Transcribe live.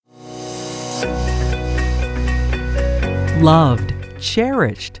Loved,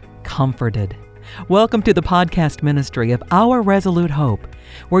 cherished, comforted. Welcome to the podcast ministry of Our Resolute Hope,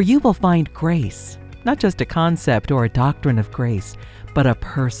 where you will find grace, not just a concept or a doctrine of grace, but a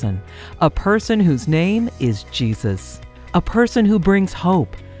person whose name is Jesus, a person who brings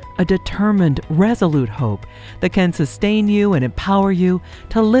hope, a determined, resolute hope that can sustain you and empower you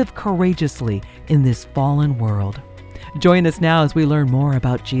to live courageously in this fallen world. Join us now as we learn more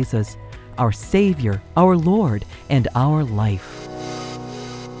about Jesus, our Savior, our Lord, and our life.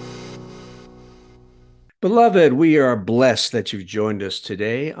 Beloved, we are blessed that you've joined us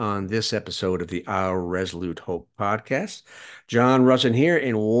today on this episode of the Our Resolute Hope podcast. John Russin here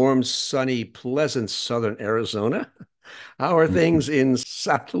in warm, sunny, pleasant southern Arizona. How are things in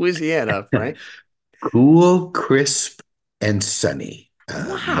South Louisiana, Frank? Cool, crisp, and sunny.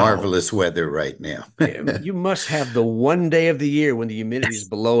 Wow. Marvelous weather right now. You must have the one day of the year when the humidity is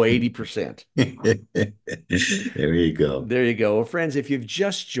below 80%. There you go. There you go. Well, friends, if you've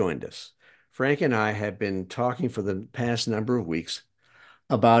just joined us, Frank and I have been talking for the past number of weeks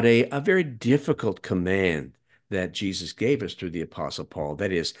about a very difficult command that Jesus gave us through the Apostle Paul,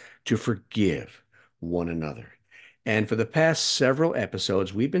 that is, to forgive one another. And for the past several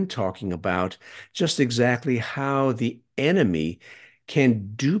episodes, we've been talking about just exactly how the enemy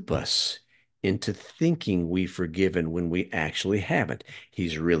can dupe us into thinking we've forgiven when we actually haven't.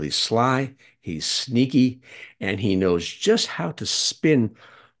 He's really sly, he's sneaky, and he knows just how to spin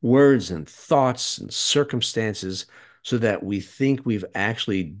words and thoughts and circumstances so that we think we've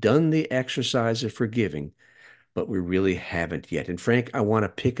actually done the exercise of forgiving, but we really haven't yet. And Frank, I want to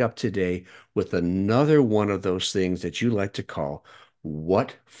pick up today with another one of those things that you like to call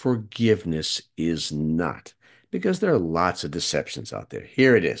what forgiveness is not, because there are lots of deceptions out there.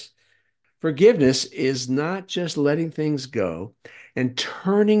 Here it is. Forgiveness is not just letting things go and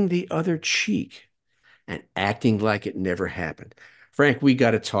turning the other cheek and acting like it never happened. Frank, we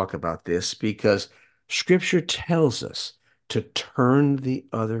got to talk about this because Scripture tells us to turn the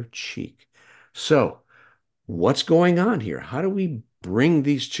other cheek. So, what's going on here? How do we bring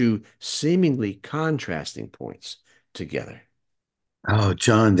these two seemingly contrasting points together? Oh,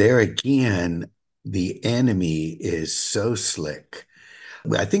 John, there again, the enemy is so slick.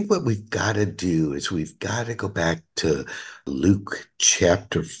 I think what we've got to do is we've got to go back to Luke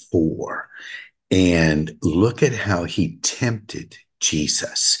chapter 4 and look at how he tempted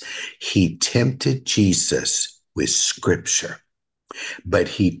Jesus. He tempted Jesus with Scripture, but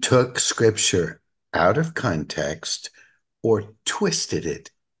he took Scripture out of context or twisted it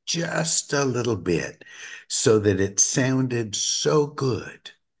just a little bit so that it sounded so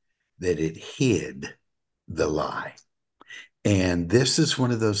good that it hid the lie. And this is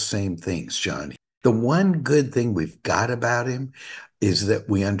one of those same things, John. The one good thing we've got about him is that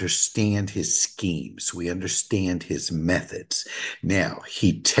we understand his schemes. We understand his methods. Now,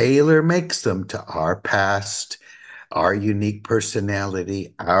 he tailor makes them to our past, our unique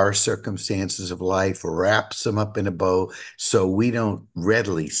personality, our circumstances of life, wraps them up in a bow so we don't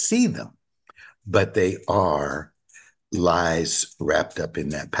readily see them, but they are lies wrapped up in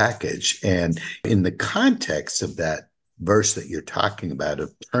that package. And in the context of that verse that you're talking about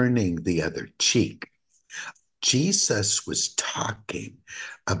of turning the other cheek, Jesus was talking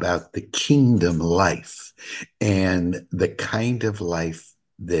about the kingdom life and the kind of life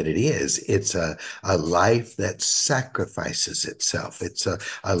that it is. It's a life that sacrifices itself. It's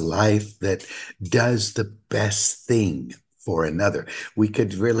a life that does the best thing for another. We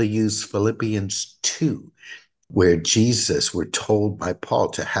could really use Philippians 2, where Jesus, we're told by Paul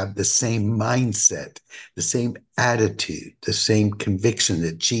to have the same mindset, the same attitude, the same conviction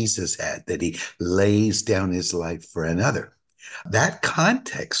that Jesus had, that he lays down his life for another. That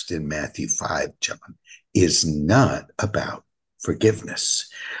context in Matthew 5, John, is not about forgiveness.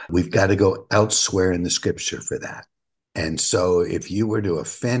 We've got to go elsewhere in the Scripture for that. And so if you were to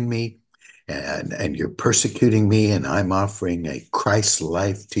offend me, and you're persecuting me, and I'm offering a Christ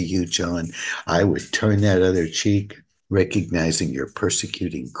life to you, John, I would turn that other cheek, recognizing you're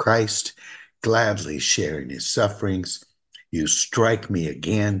persecuting Christ, gladly sharing his sufferings. You strike me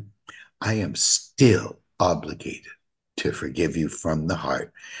again, I am still obligated to forgive you from the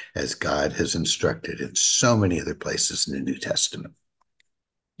heart, as God has instructed in so many other places in the New Testament.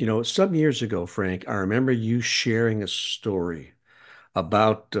 You know, some years ago, Frank, I remember you sharing a story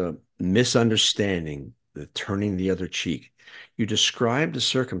about misunderstanding, the turning the other cheek. You described a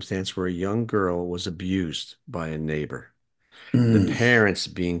circumstance where a young girl was abused by a neighbor. The parents,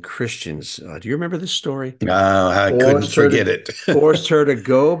 being Christians, do you remember this story? Oh, I couldn't forget it. Forced her to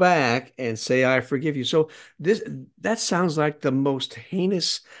go back and say, "I forgive you." So that sounds like the most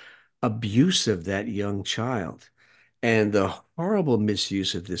heinous abuse of that young child and the horrible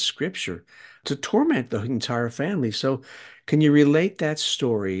misuse of this scripture to torment the entire family. So, can you relate that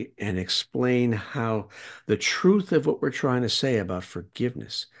story and explain how the truth of what we're trying to say about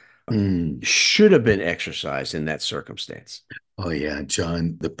forgiveness Mm. should have been exercised in that circumstance? Oh, yeah,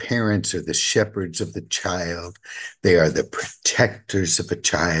 John. The parents are the shepherds of the child. They are the protectors of a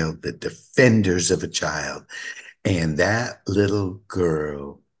child, the defenders of a child. And that little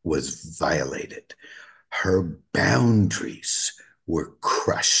girl was violated. Her boundaries were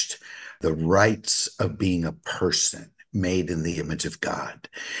crushed. The rights of being a person made in the image of God.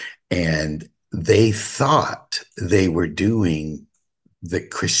 And they thought they were doing the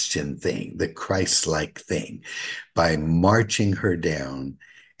Christian thing, the Christ like thing, by marching her down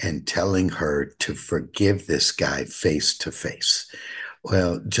and telling her to forgive this guy face to face.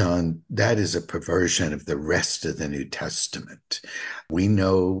 Well, John, that is a perversion of the rest of the New Testament. We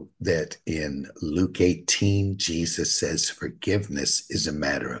know that in Luke 18, Jesus says forgiveness is a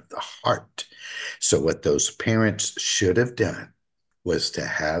matter of the heart. So, what those parents should have done was to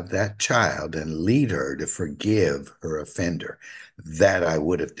have that child and lead her to forgive her offender. That I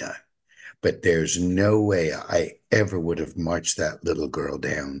would have done. But there's no way I ever would have marched that little girl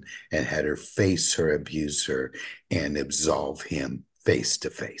down and had her face her abuser and absolve him face to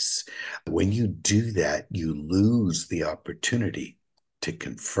face. When you do that, you lose the opportunity to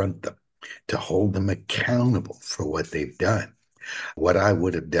confront them, to hold them accountable for what they've done. What I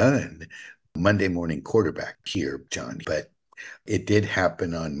would have done, Monday morning quarterback here, John, but it did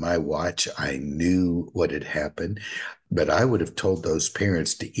happen on my watch. I knew what had happened, but I would have told those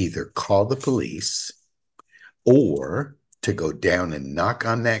parents to either call the police or to go down and knock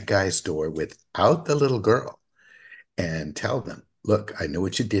on that guy's door without the little girl and tell them, look, I know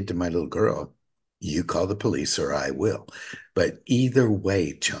what you did to my little girl. You call the police or I will. But either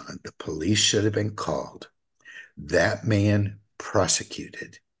way, John, the police should have been called. That man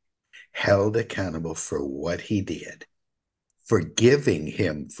prosecuted, held accountable for what he did, forgiving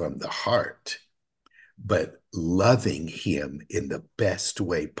him from the heart, but loving him in the best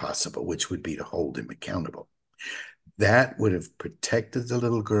way possible, which would be to hold him accountable. That would have protected the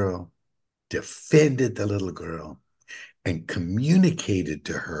little girl, defended the little girl, and communicated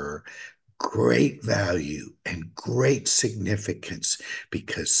to her great value and great significance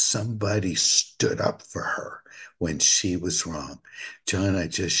because somebody stood up for her when she was wrong. John, I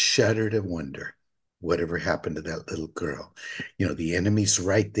just shudder to wonder whatever happened to that little girl. You know, the enemy's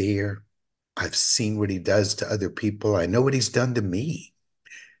right there. I've seen what he does to other people. I know what he's done to me.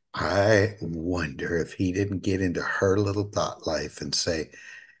 I wonder if he didn't get into her little thought life and say,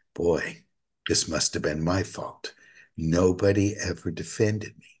 boy, this must have been my fault. Nobody ever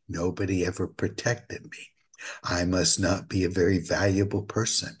defended me. Nobody ever protected me. I must not be a very valuable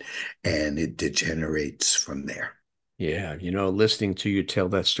person. And it degenerates from there. Yeah, listening to you tell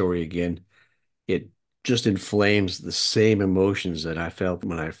that story again, it just inflames the same emotions that I felt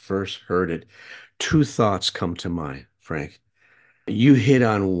when I first heard it. Two thoughts come to mind, Frank. You hit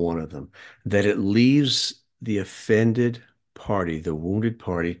on one of them, that it leaves the offended party, the wounded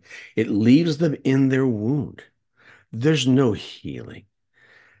party, it leaves them in their wound. There's no healing.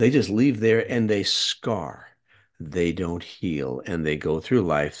 They just leave there and they scar. They don't heal and they go through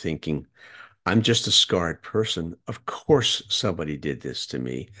life thinking, I'm just a scarred person. Of course, somebody did this to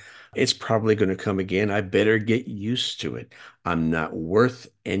me. It's probably going to come again. I better get used to it. I'm not worth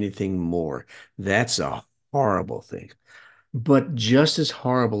anything more. That's a horrible thing. But just as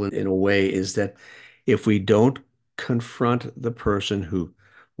horrible in a way is that if we don't confront the person who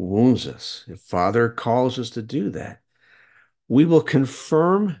wounds us, if Father calls us to do that, we will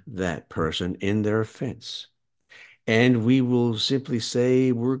confirm that person in their offense. And we will simply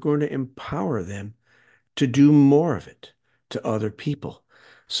say we're going to empower them to do more of it to other people.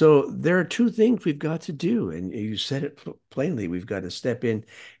 So there are two things we've got to do. And you said it plainly. We've got to step in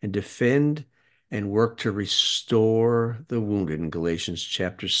and defend and work to restore the wounded. In Galatians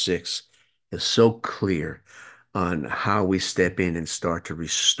chapter 6 is so clear on how we step in and start to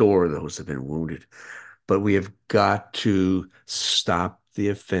restore those that have been wounded. But we have got to stop the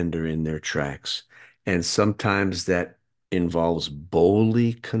offender in their tracks. And sometimes that involves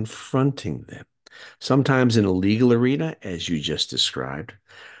boldly confronting them. Sometimes in a legal arena, as you just described,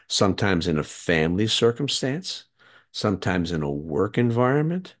 sometimes in a family circumstance, sometimes in a work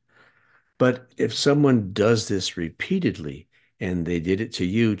environment. But if someone does this repeatedly and they did it to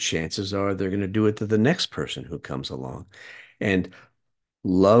you, chances are they're going to do it to the next person who comes along. And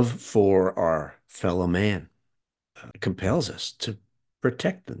love for our fellow man compels us to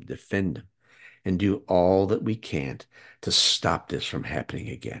protect them, defend them, and do all that we can to stop this from happening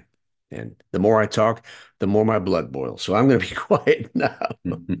again. And the more I talk, the more my blood boils. So I'm going to be quiet now.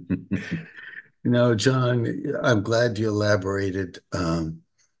 John, I'm glad you elaborated.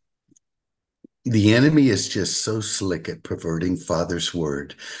 The enemy is just so slick at perverting Father's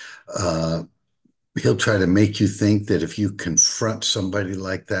word. Uh, he'll try to make you think that if you confront somebody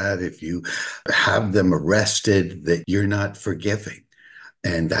like that, if you have them arrested, that you're not forgiving.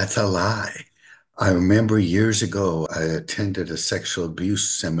 And that's a lie. I remember years ago, I attended a sexual abuse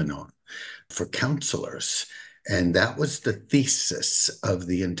seminar for counselors, and that was the thesis of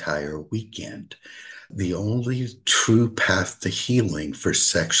the entire weekend. The only true path to healing for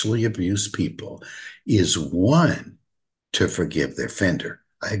sexually abused people is one, to forgive their offender.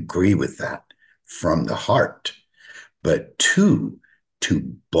 I agree with that from the heart. But two,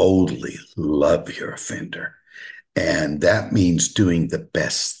 to boldly love your offender. And that means doing the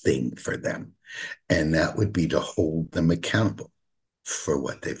best thing for them. And that would be to hold them accountable for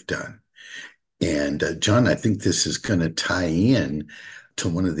what they've done. And John, I think this is going to tie in to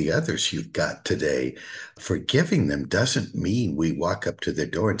one of the others you've got today. Forgiving them doesn't mean we walk up to their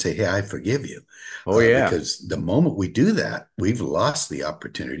door and say, hey, I forgive you. Oh, yeah. Because the moment we do that, we've lost the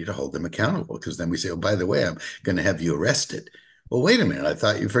opportunity to hold them accountable, because then we say, oh, by the way, I'm going to have you arrested. Well, wait a minute. I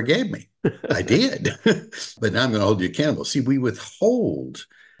thought you forgave me. I did. But now I'm going to hold you accountable. See, we withhold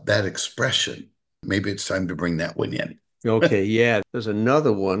that expression. Maybe it's time to bring that one in. Okay, yeah. There's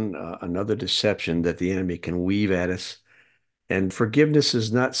another one, another deception that the enemy can weave at us. And forgiveness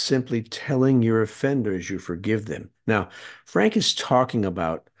is not simply telling your offenders you forgive them. Now, Frank is talking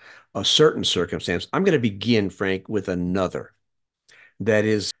about a certain circumstance. I'm going to begin, Frank, with another that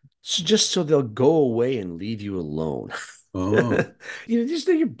is just so they'll go away and leave you alone. Oh. Just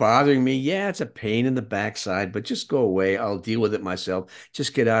that you're bothering me. Yeah, it's a pain in the backside, but just go away. I'll deal with it myself.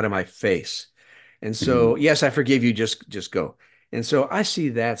 Just get out of my face. And so, Mm. yes, I forgive you. Just go. And so I see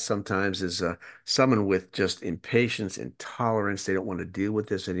that sometimes as someone with just impatience, intolerance. They don't want to deal with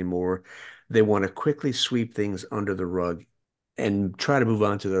this anymore. They want to quickly sweep things under the rug and try to move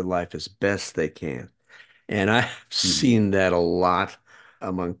on to their life as best they can. And I've Mm. seen that a lot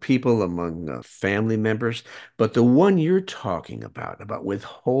among people, among family members. But the one you're talking about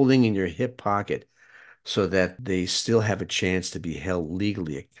withholding in your hip pocket so that they still have a chance to be held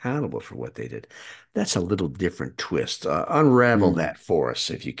legally accountable for what they did, that's a little different twist. Unravel Mm. that for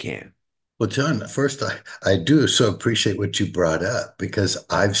us if you can. Well, John, first, I do so appreciate what you brought up, because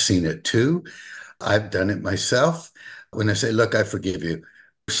I've seen it too. I've done it myself. When I say, look, I forgive you,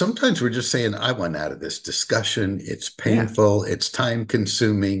 sometimes we're just saying, I want out of this discussion. It's Yeah. painful, it's time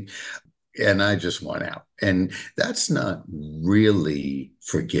consuming, and I just want out. And that's not really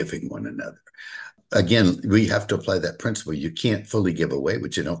forgiving one another. Again, we have to apply that principle. You can't fully give away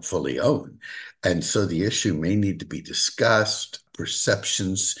what you don't fully own. And so the issue may need to be discussed,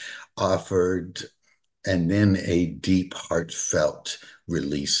 perceptions offered, and then a deep, heartfelt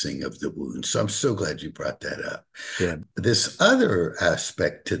releasing of the wound. So I'm so glad you brought that up. Yeah. This other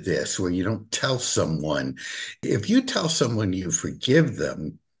aspect to this, where you don't tell someone, if you tell someone you forgive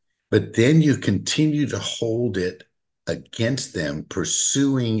them, but then you continue to hold it against them,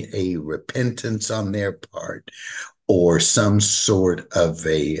 pursuing a repentance on their part or some sort of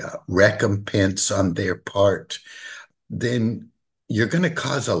a recompense on their part, then you're going to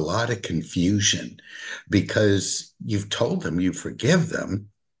cause a lot of confusion, because you've told them you forgive them,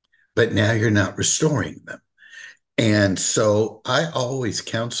 but now you're not restoring them. And so I always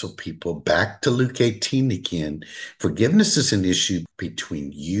counsel people back to Luke 18 again. Forgiveness is an issue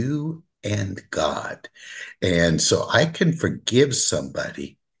between you and God. And so I can forgive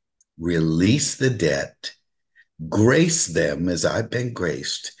somebody, release the debt, grace them as I've been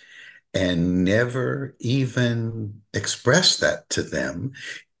graced, and never even express that to them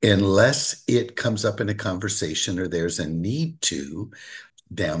unless it comes up in a conversation or there's a need to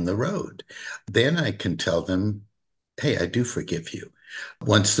down the road. Then I can tell them, hey, I do forgive you,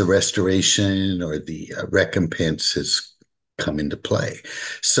 once the restoration or the recompense has come into play.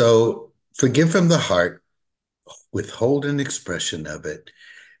 So forgive from the heart, withhold an expression of it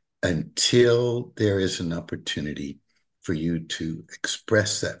until there is an opportunity for you to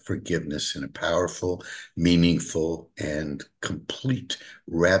express that forgiveness in a powerful, meaningful, and complete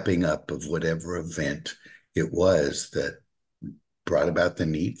wrapping up of whatever event it was that brought about the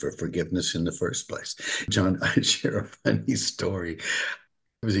need for forgiveness in the first place. John, I share a funny story.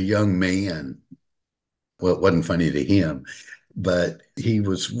 It was a young man. Well, it wasn't funny to him, but he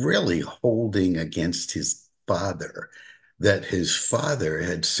was really holding against his father, that his father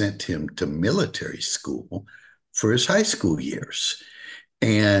had sent him to military school for his high school years.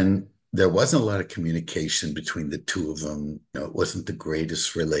 And there wasn't a lot of communication between the two of them. It wasn't the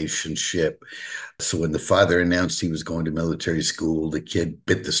greatest relationship. So when the father announced he was going to military school, the kid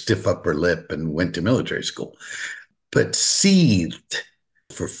bit the stiff upper lip and went to military school, but seethed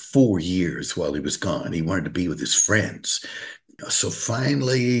for 4 years while he was gone. He wanted to be with his friends. So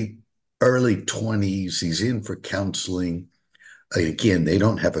finally, early 20s, he's in for counseling. Again, they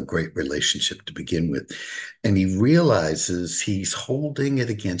don't have a great relationship to begin with. And he realizes he's holding it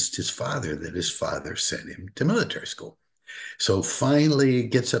against his father that his father sent him to military school. So finally, he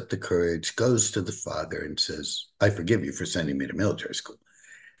gets up the courage, goes to the father and says, I forgive you for sending me to military school.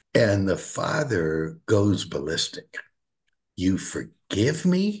 And the father goes ballistic. You forgive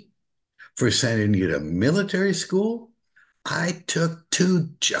me for sending you to military school? I took 2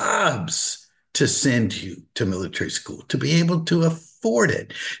 jobs to send you to military school to be able to afford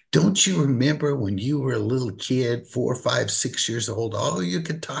it. Don't you remember when you were a little kid, 4, 5, 6 years old, all you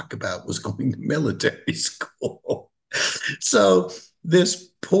could talk about was going to military school? So this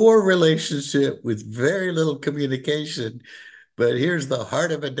poor relationship with very little communication, but here's the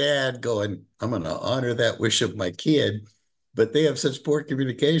heart of a dad going, I'm going to honor that wish of my kid. But they have such poor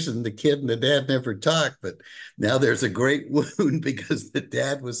communication. The kid and the dad never talk. But now there's a great wound because the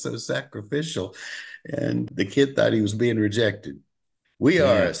dad was so sacrificial and the kid thought he was being rejected. We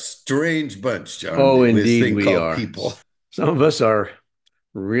are Yeah. a strange bunch, John, Oh, this indeed thing we called are. people. Some of us are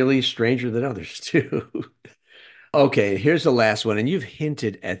really stranger than others too. Okay, here's the last one, and you've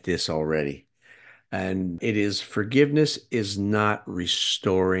hinted at this already. And it is forgiveness is not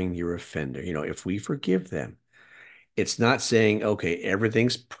restoring your offender. If we forgive them, it's not saying, okay,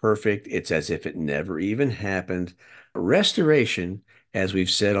 everything's perfect. It's as if it never even happened. Restoration, as we've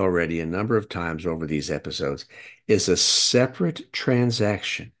said already a number of times over these episodes, is a separate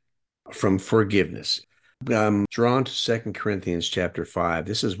transaction from forgiveness. Drawn to 2 Corinthians chapter 5.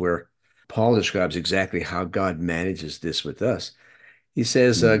 This is where Paul describes exactly how God manages this with us. He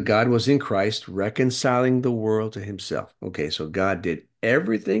says, Mm, God was in Christ reconciling the world to himself. Okay, so God did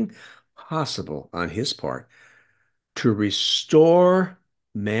everything possible on his part to restore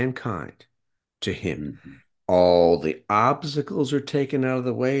mankind to him. mm, All the obstacles are taken out of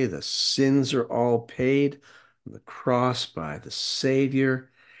the way. The sins are all paid on the cross by the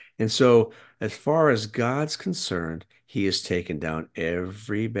Savior. And so, as far as God's concerned, he has taken down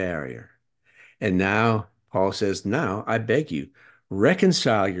every barrier. And now, Paul says, now I beg you,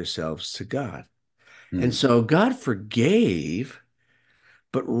 reconcile yourselves to God. And mm, so God forgave,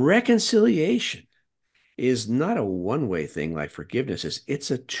 but reconciliation is not a one-way thing like forgiveness is.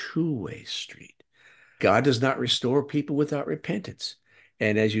 It's a two-way street. God does not restore people without repentance.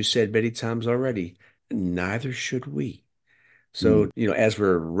 And as you said many times already, neither should we. So, mm, as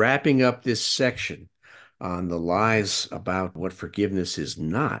we're wrapping up this section on the lies about what forgiveness is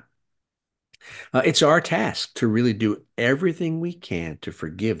not, it's our task to really do everything we can to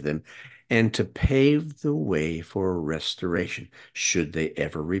forgive them and to pave the way for restoration should they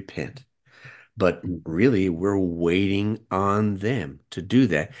ever repent. But mm, really, we're waiting on them to do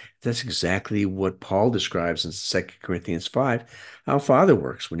that. That's exactly what Paul describes in 2 Corinthians 5, how Father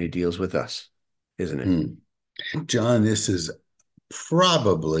works when he deals with us, isn't it? mm. John, this is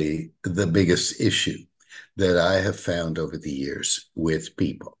probably the biggest issue that I have found over the years with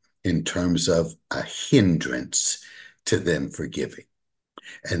people in terms of a hindrance to them forgiving.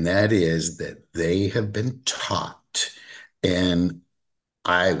 And that is that they have been taught, and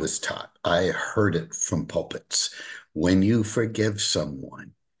I was taught, I heard it from pulpits. When you forgive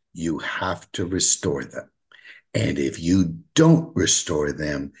someone, you have to restore them. And if you don't restore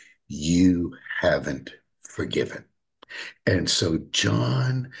them, you haven't forgiven. And so,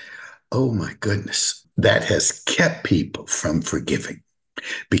 John, oh my goodness, that has kept people from forgiving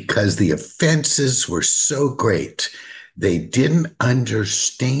because the offenses were so great. They didn't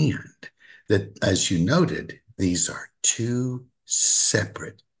understand that, as you noted, these are two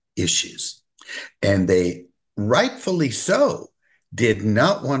separate issues. And they, rightfully so, did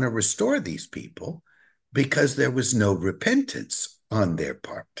not want to restore these people because there was no repentance on their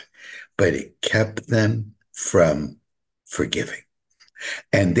part, but it kept them from forgiving.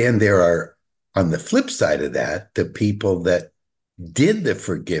 And then there are, on the flip side of that, the people that did the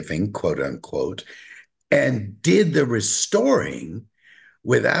forgiving, quote unquote, and did the restoring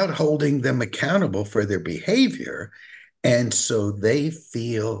without holding them accountable for their behavior. And so they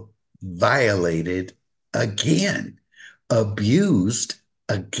feel violated again, abused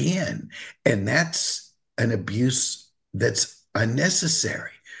again. And that's an abuse that's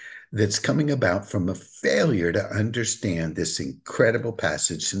unnecessary, that's coming about from a failure to understand this incredible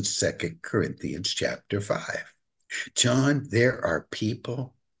passage in 2 Corinthians chapter 5. John, there are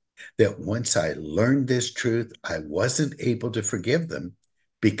people that once I learned this truth, I wasn't able to forgive them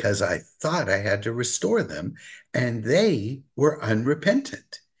because I thought I had to restore them, and they were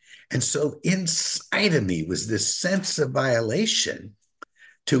unrepentant. And so inside of me was this sense of violation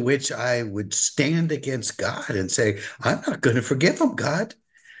to which I would stand against God and say, I'm not going to forgive them, God.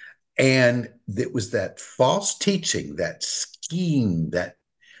 And it was that false teaching, that scheme, that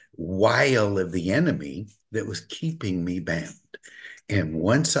wile of the enemy that was keeping me bound. And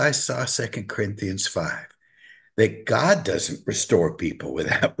once I saw 2 Corinthians 5, that God doesn't restore people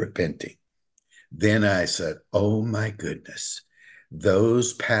without repenting, then I said, oh my goodness,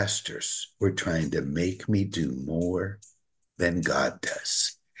 those pastors were trying to make me do more than God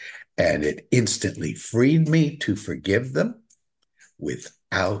does. And it instantly freed me to forgive them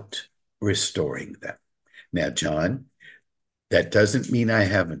without restoring them. Now, John, that doesn't mean I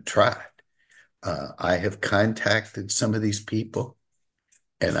haven't tried. I have contacted some of these people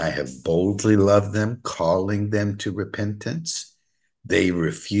and I have boldly loved them, calling them to repentance. They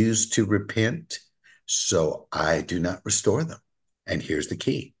refuse to repent, so I do not restore them. And here's the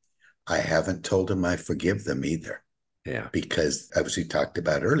key. I haven't told them I forgive them either. Yeah. Because, as we talked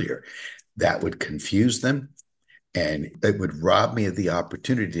about earlier, that would confuse them and it would rob me of the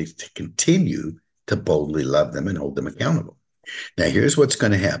opportunity to continue to boldly love them and hold them accountable. Now, here's what's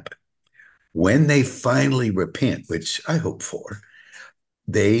going to happen. When they finally repent, which I hope for,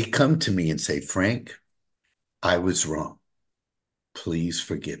 they come to me and say, Frank, I was wrong. Please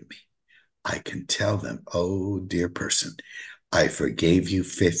forgive me. I can tell them, oh, dear person, I forgave you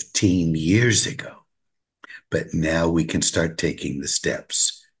 15 years ago, but now we can start taking the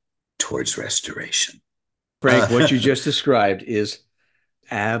steps towards restoration. Frank, what you just described is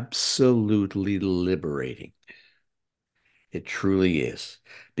absolutely liberating. It truly is.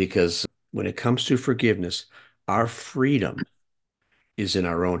 Because when it comes to forgiveness, our freedom is in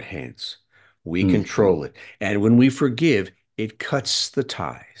our own hands. We control it. And when we forgive, it cuts the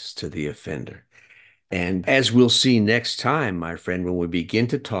ties to the offender. And as we'll see next time, my friend, when we begin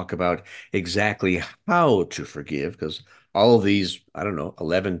to talk about exactly how to forgive, because all of these, I don't know,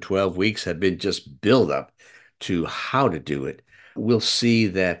 11, 12 weeks have been just build up to how to do it, we'll see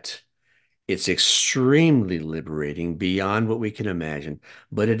that it's extremely liberating beyond what we can imagine.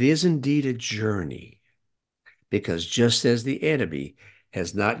 But it is indeed a journey, because just as the enemy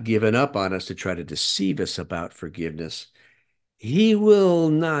has not given up on us to try to deceive us about forgiveness, he will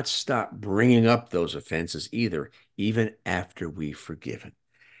not stop bringing up those offenses either, even after we've forgiven.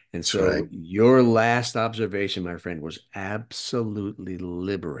 And That's so right. your last observation, my friend, was absolutely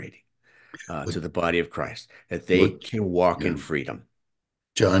liberating to the body of Christ, that they Look, can walk in yeah. freedom.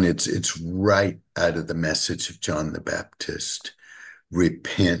 John, it's right out of the message of John the Baptist.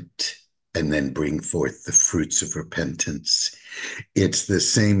 Repent and then bring forth the fruits of repentance. It's the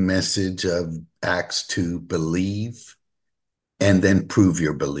same message of Acts 2, believe and then prove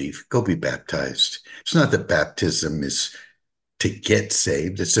your belief. Go be baptized. It's not that baptism is to get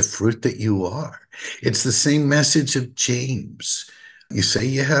saved, it's a fruit that you are. It's the same message of James. You say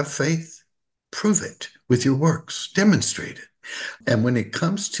you have faith, prove it with your works, demonstrate it. And when it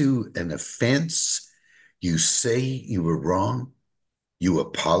comes to an offense, you say you were wrong, you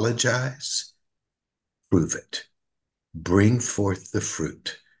apologize, prove it, bring forth the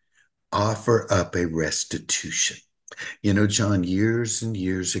fruit, offer up a restitution. You know, John, years and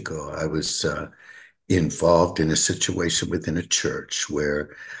years ago, I was involved in a situation within a church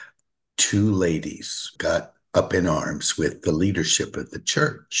where two ladies got up in arms with the leadership of the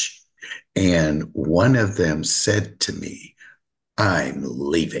church. And one of them said to me, I'm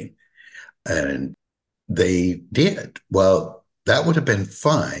leaving. And they did. Well, that would have been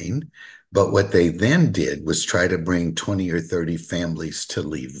fine. But what they then did was try to bring 20 or 30 families to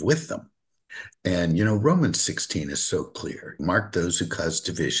leave with them. And, you know, Romans 16 is so clear. Mark those who cause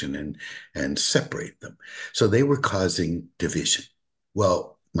division and separate them. So they were causing division.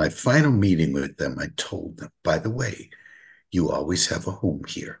 Well, my final meeting with them, I told them, by the way, you always have a home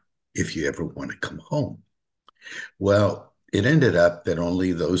here if you ever want to come home. Well, it ended up that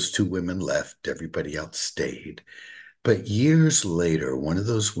only those two women left. Everybody else stayed. But years later, one of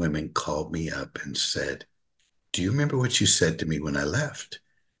those women called me up and said, do you remember what you said to me when I left?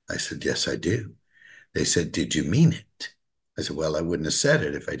 I said, yes, I do. They said, did you mean it? I said, well, I wouldn't have said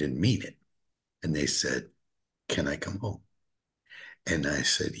it if I didn't mean it. And they said, can I come home? And I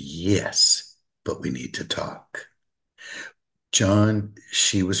said, yes, but we need to talk. John,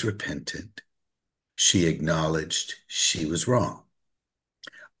 she was repentant. She acknowledged she was wrong.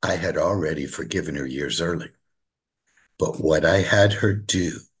 I had already forgiven her years earlier. But what I had her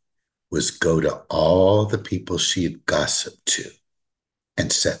do was go to all the people she had gossiped to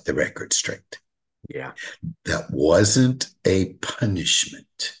and set the record straight. Yeah. That wasn't a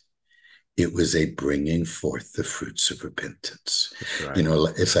punishment. It was a bringing forth the fruits of repentance. That's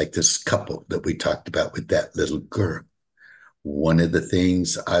right. It's like this couple that we talked about with that little girl. One of the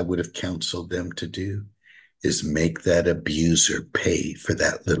things I would have counseled them to do is make that abuser pay for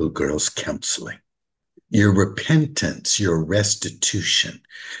that little girl's counseling. Your repentance, your restitution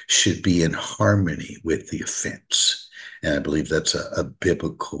should be in harmony with the offense. And I believe that's a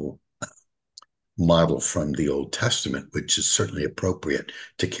biblical model from the Old Testament, which is certainly appropriate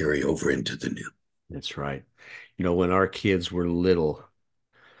to carry over into the New. That's right. When our kids were little,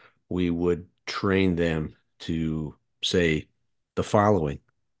 we would train them to say the following: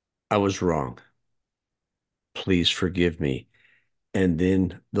 I was wrong. Please forgive me. And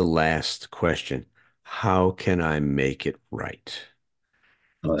then the last question: how can I make it right?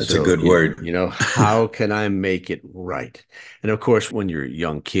 Oh, that's a good word. How can I make it right? And of course, when you're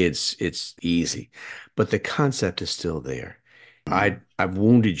young kids, it's easy, but the concept is still there. I've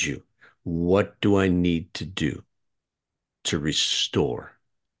wounded you. What do I need to do to restore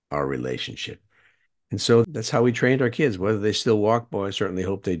our relationship? And so that's how we trained our kids. Whether they still walk, boy, I certainly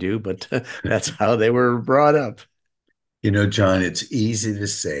hope they do, but that's how they were brought up. John, it's easy to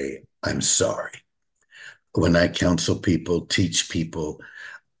say, I'm sorry. When I counsel people, teach people,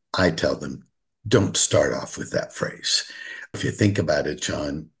 I tell them, don't start off with that phrase. If you think about it,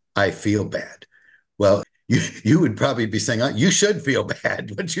 John, I feel bad. Well, you would probably be saying, you should feel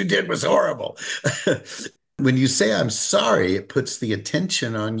bad. What you did was horrible. When you say, I'm sorry, it puts the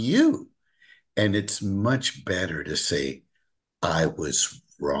attention on you. And it's much better to say, I was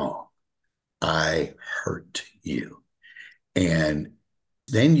wrong. I hurt you. And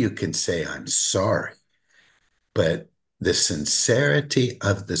then you can say, I'm sorry. But the sincerity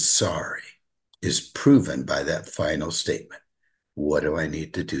of the sorry is proven by that final statement. What do I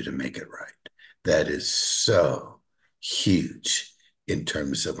need to do to make it right? That is so huge in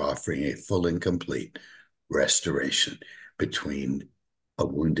terms of offering a full and complete restoration between a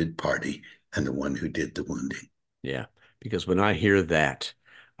wounded party and the one who did the wounding. Yeah, because when I hear that,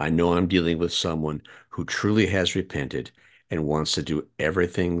 I know I'm dealing with someone who truly has repented and wants to do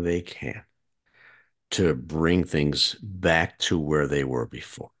everything they can to bring things back to where they were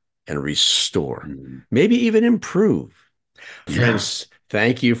before and restore, maybe even improve. Yeah. Friends,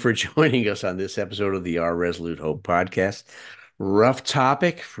 thank you for joining us on this episode of the Our Resolute Hope podcast. Rough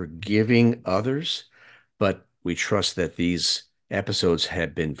topic, forgiving others, but we trust that these episodes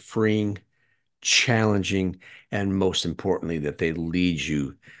have been freeing, challenging, and most importantly, that they lead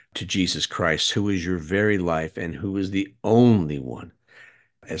you to Jesus Christ, who is your very life and who is the only one.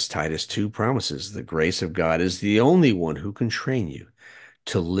 As Titus 2 promises, the grace of God is the only one who can train you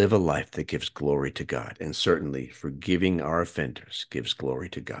to live a life that gives glory to God. And certainly forgiving our offenders gives glory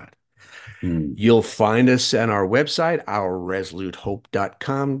to God. You'll find us on our website,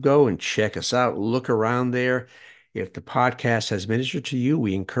 ourresolutehope.com. Go and check us out. Look around there. If the podcast has ministered to you,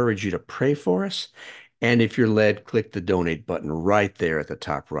 we encourage you to pray for us. And if you're led, click the donate button right there at the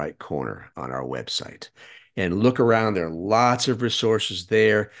top right corner on our website. And look around. There are lots of resources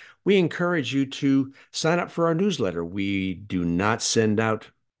there. We encourage you to sign up for our newsletter. We do not send out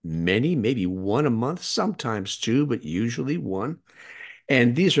many, maybe one a month, sometimes two, but usually one.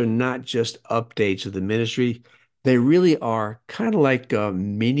 And these are not just updates of the ministry. They really are kind of like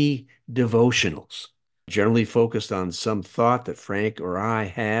mini devotionals, generally focused on some thought that Frank or I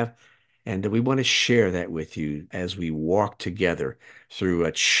have. And we want to share that with you as we walk together through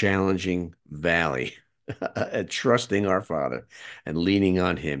a challenging valley, trusting our Father and leaning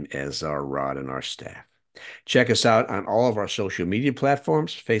on Him as our rod and our staff. Check us out on all of our social media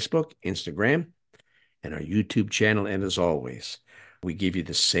platforms, Facebook, Instagram, and our YouTube channel. And as always, we give you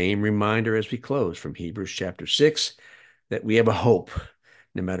the same reminder as we close from Hebrews chapter 6, that we have a hope.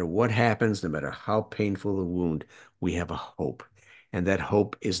 No matter what happens, no matter how painful the wound, we have a hope. And that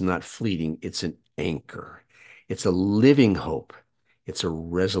hope is not fleeting. It's an anchor. It's a living hope. It's a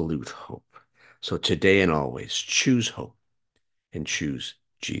resolute hope. So today and always, choose hope and choose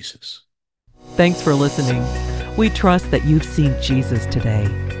Jesus. Thanks for listening. We trust that you've seen Jesus today.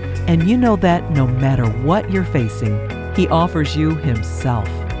 And you know that no matter what you're facing, He offers you Himself,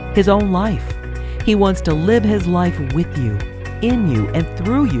 His own life. He wants to live His life with you, in you, and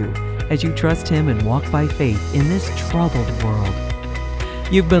through you as you trust Him and walk by faith in this troubled world.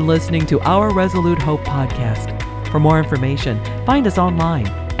 You've been listening to Our Resolute Hope podcast. For more information, find us online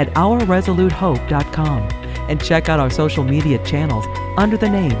at ourresolutehope.com and check out our social media channels under the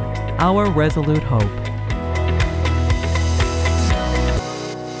name Our Resolute Hope.